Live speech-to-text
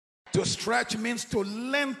To stretch means to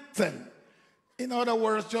lengthen. In other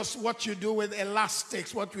words, just what you do with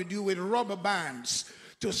elastics, what we do with rubber bands,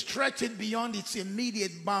 to stretch it beyond its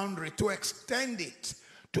immediate boundary, to extend it,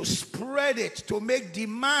 to spread it, to make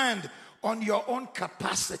demand on your own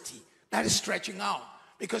capacity. That is stretching out.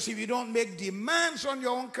 Because if you don't make demands on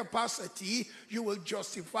your own capacity, you will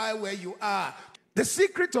justify where you are. The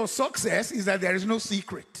secret of success is that there is no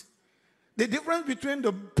secret. The difference between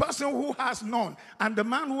the person who has none and the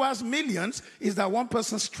man who has millions is that one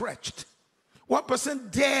person stretched. One person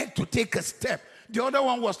dared to take a step. The other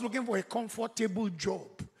one was looking for a comfortable job,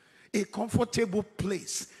 a comfortable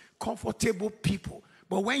place, comfortable people.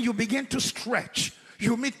 But when you begin to stretch,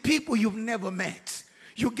 you meet people you've never met.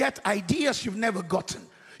 You get ideas you've never gotten.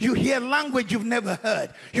 You hear language you've never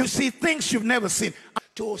heard. You see things you've never seen.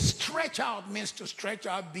 To stretch out means to stretch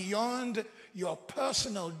out beyond your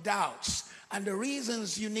personal doubts. And the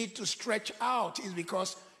reasons you need to stretch out is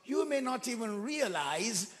because you may not even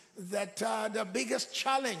realize that the biggest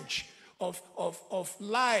challenge of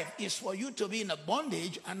life is for you to be in a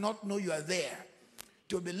bondage and not know you are there.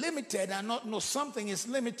 To be limited and not know something is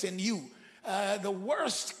limiting you. The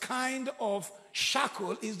worst kind of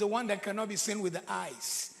shackle is the one that cannot be seen with the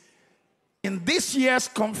eyes. In this year's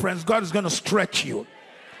conference, God is going to stretch you.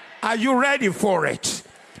 Are you ready for it?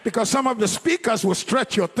 Because some of the speakers will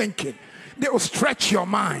stretch your thinking. They will stretch your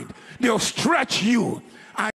mind. They will stretch you.